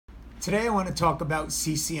Today I want to talk about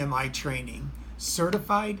CCMI training,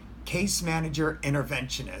 Certified Case Manager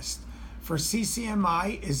Interventionist. For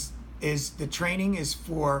CCMI is the training is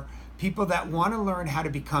for people that want to learn how to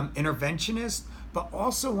become interventionists, but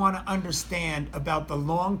also want to understand about the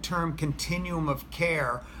long-term continuum of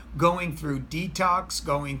care, going through detox,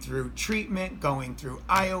 going through treatment, going through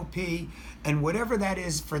IOP, and whatever that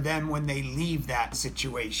is for them when they leave that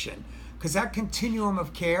situation. Because that continuum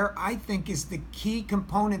of care, I think, is the key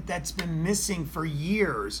component that's been missing for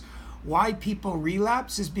years. Why people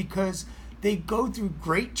relapse is because they go through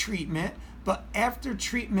great treatment, but after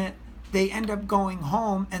treatment, they end up going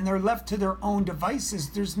home and they're left to their own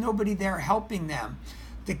devices. There's nobody there helping them.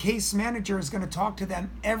 The case manager is going to talk to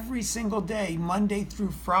them every single day, Monday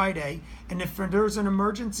through Friday. And if there's an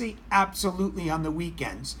emergency, absolutely on the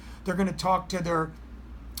weekends. They're going to talk to their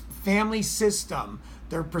family system,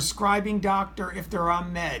 their prescribing doctor if they're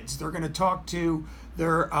on meds. They're going to talk to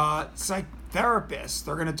their psych therapist.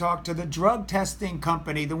 They're going to talk to the drug testing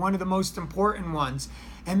company, one of the most important ones,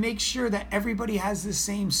 and make sure that everybody has the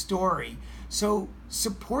same story. So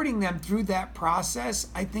supporting them through that process,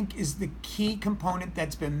 I think, is the key component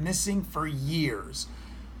that's been missing for years.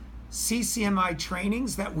 CCMI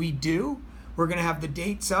trainings that we do, we're going to have the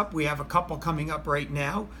dates up. We have a couple coming up right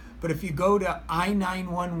now. But if you go to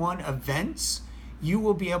I-911 events, you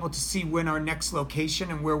will be able to see when our next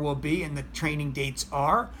location and where we'll be and the training dates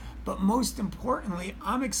are. But most importantly,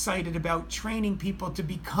 I'm excited about training people to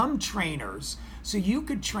become trainers. So you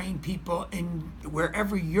could train people in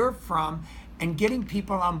wherever you're from and getting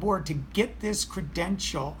people on board to get this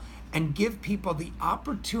credential and give people the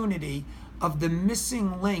opportunity of the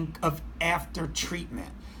missing link of after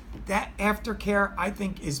treatment. That aftercare, I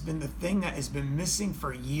think, has been the thing that has been missing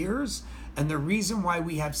for years, and the reason why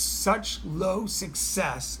we have such low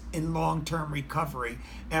success in long-term recovery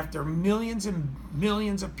after millions and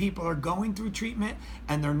millions of people are going through treatment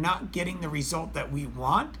and they're not getting the result that we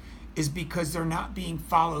want is because they're not being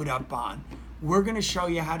followed up on. We're going to show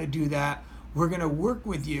you how to do that. We're going to work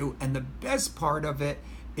with you, and the best part of it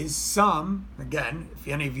is again, if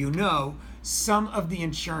any of you know, some of the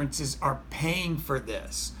insurances are paying for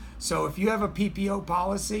this. So if you have a PPO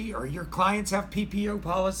policy or your clients have PPO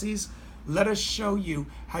policies, let us show you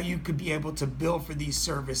how you could be able to bill for these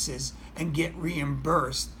services and get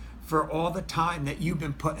reimbursed for all the time that you've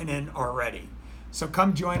been putting in already. So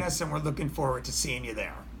come join us, and we're looking forward to seeing you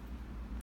there.